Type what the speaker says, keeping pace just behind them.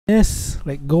miss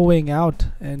like going out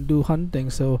and do hunting.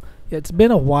 So yeah, it's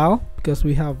been a while because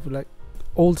we have like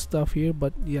old stuff here,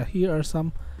 but yeah, here are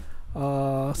some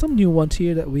new ones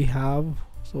here that we have.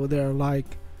 So they're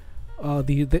like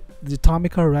the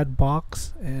Tomica red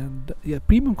box, and yeah,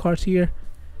 premium cars here.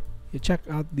 You check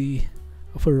out the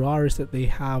Ferraris that they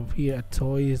have here at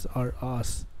Toys R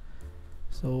Us.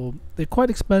 So they're quite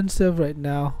expensive right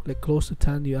now, like close to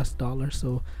 10 US dollars.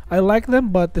 So I like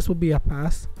them, but this will be a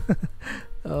pass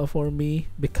for me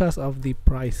because of the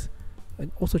price.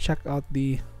 And also check out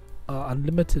the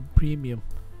unlimited premium.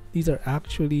 These are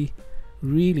actually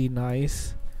really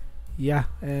nice. Yeah,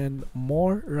 and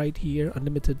more right here,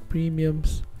 unlimited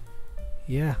premiums.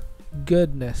 Yeah,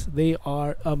 goodness, they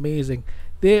are amazing.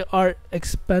 They are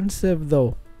expensive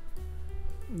though.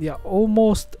 Yeah,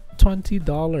 almost $20,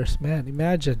 man,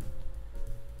 imagine.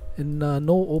 And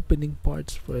no opening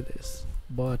parts for this,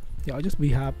 but yeah, I'll just be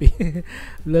happy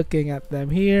looking at them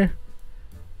here.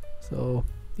 So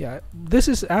yeah, this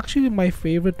is actually my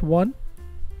favorite one.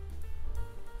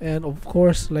 And of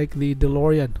course, like the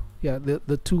DeLorean, yeah,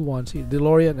 the two ones here,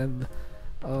 DeLorean and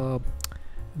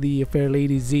the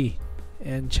Fairlady Z.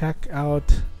 And check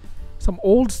out some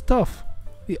old stuff,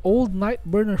 the old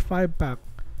Nightburner 5-pack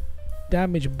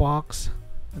damage box,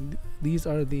 and these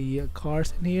are the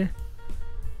cars in here.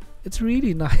 It's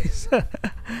really nice.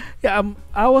 Yeah,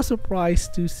 I was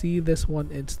surprised to see this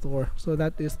one in store. So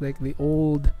that is like the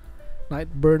old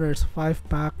Nightburners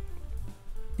 5-pack.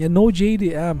 Yeah, no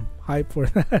JDM hype for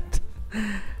that.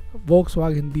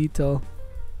 Volkswagen Beetle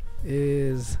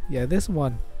is, yeah, this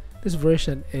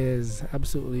version is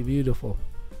absolutely beautiful.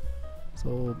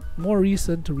 So more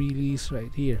recent release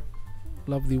right here.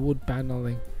 Love the wood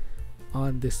paneling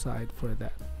on this side for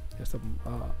that. There's some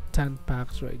 10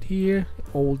 packs right here,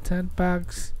 old 10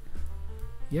 packs.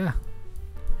 Yeah,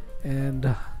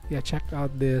 and yeah, check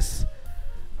out this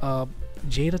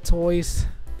Jada Toys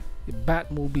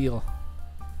Batmobile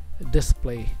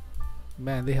display.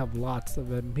 Man, they have lots of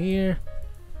them here.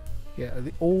 Yeah,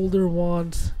 the older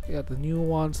ones, yeah, the new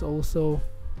ones also.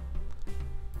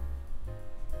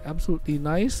 Absolutely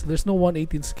nice. There's no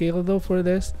 1/18 scale though for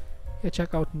this. Yeah,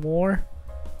 check out more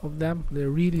of them. They're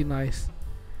really nice.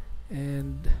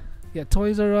 And yeah,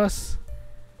 Toys R Us,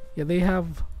 yeah, they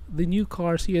have the new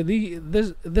cars here.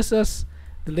 This is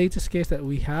the latest case that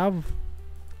we have.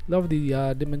 Love the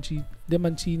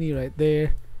Dimancini right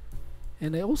there.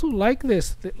 And I also like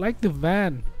this, like the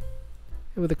van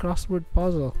with the crossword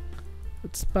puzzle.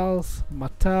 It spells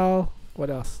Mattel.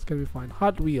 What else can we find?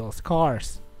 Hot Wheels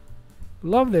cars.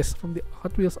 Love this from the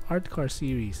Hot Wheels Art Car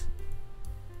series.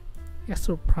 Yeah,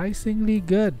 surprisingly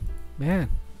good, man.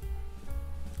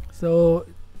 So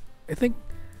I think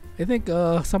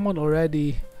someone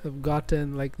already have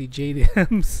gotten like the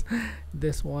JDMs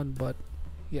this one, but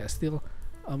yeah, still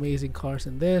amazing cars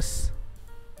in this.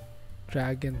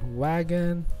 Dragon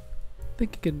wagon. I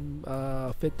think you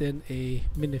can fit in a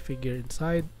minifigure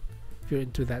inside if you're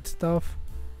into that stuff.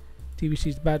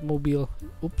 TVC's Batmobile.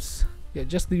 Oops. Yeah,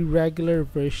 just the regular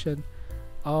version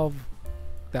of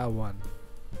that one.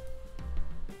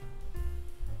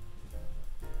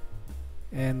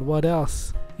 And what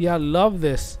else? Yeah, love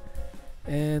this.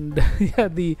 And yeah,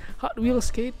 the Hot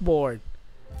Wheels skateboard.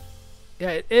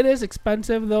 Yeah, it is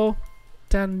expensive though.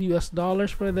 10 US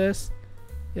dollars for this.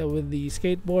 Yeah, with the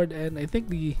skateboard, and I think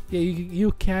the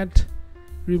you can't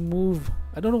remove,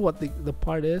 I don't know what the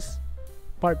part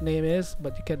name is,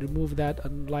 but you can remove that,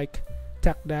 unlike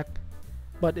Tech Deck.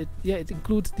 But it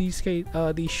includes these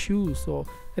shoes. So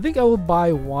I think I will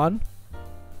buy one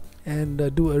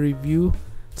and do a review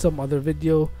some other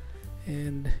video.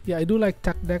 And yeah, I do like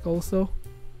Tech Deck also.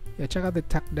 Yeah, check out the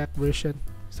Tech Deck version.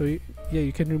 So yeah,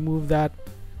 you can remove that,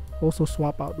 also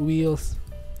swap out wheels.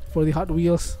 For the Hot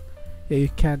Wheels, yeah, you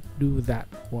can't do that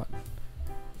one.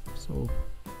 So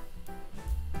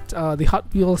the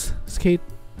Hot Wheels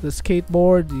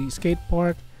skateboard, the skate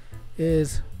park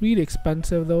is really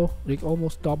expensive though, like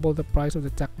almost double the price of the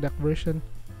Tech Deck version.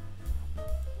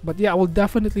 But yeah, I will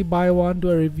definitely buy one, do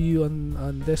a review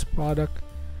on this product,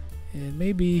 and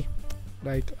maybe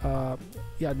like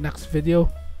yeah, next video.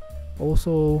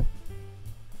 Also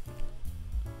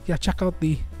yeah, check out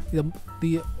the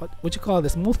what you call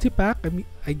this, multi-pack,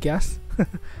 I guess.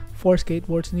 4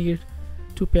 skateboards in here,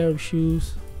 2 pair of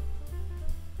shoes,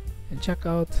 and check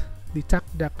out the Tech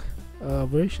Deck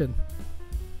version.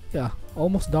 Yeah,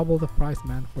 almost double the price,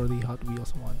 man, for the Hot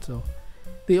Wheels one. So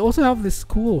they also have this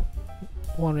cool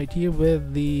one right here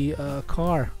with the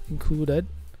car included.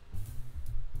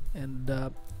 And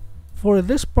for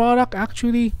this product,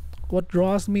 actually what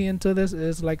draws me into this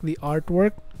is like the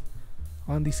artwork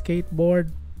on the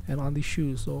skateboard and on the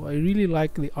shoes. So I really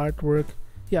like the artwork.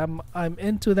 Yeah, I'm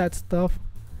into that stuff.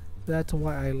 That's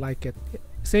why I like it.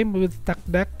 Same with Tech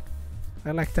Deck.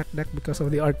 I like Tech Deck because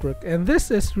of the artwork. And this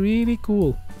is really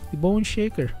cool. The Bone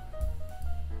Shaker.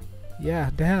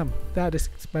 Yeah, damn, that is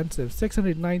expensive.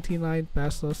 699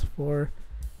 pesos for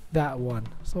that one.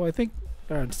 So I think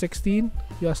around 16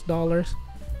 US dollars.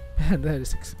 Man, that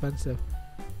is expensive.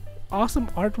 Awesome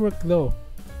artwork though.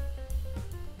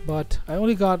 But I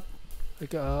only got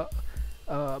like a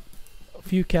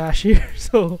few cash here,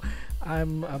 so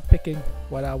I'm picking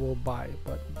what I will buy.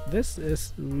 But this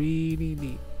is really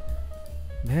neat,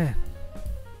 man.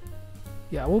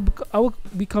 Yeah, I will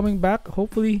be coming back.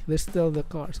 Hopefully, there's still the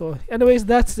car. So, anyways,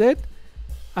 that's it.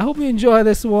 I hope you enjoy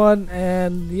this one,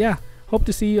 and yeah, hope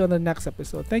to see you on the next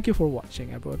episode. Thank you for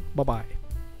watching, everyone. Bye bye.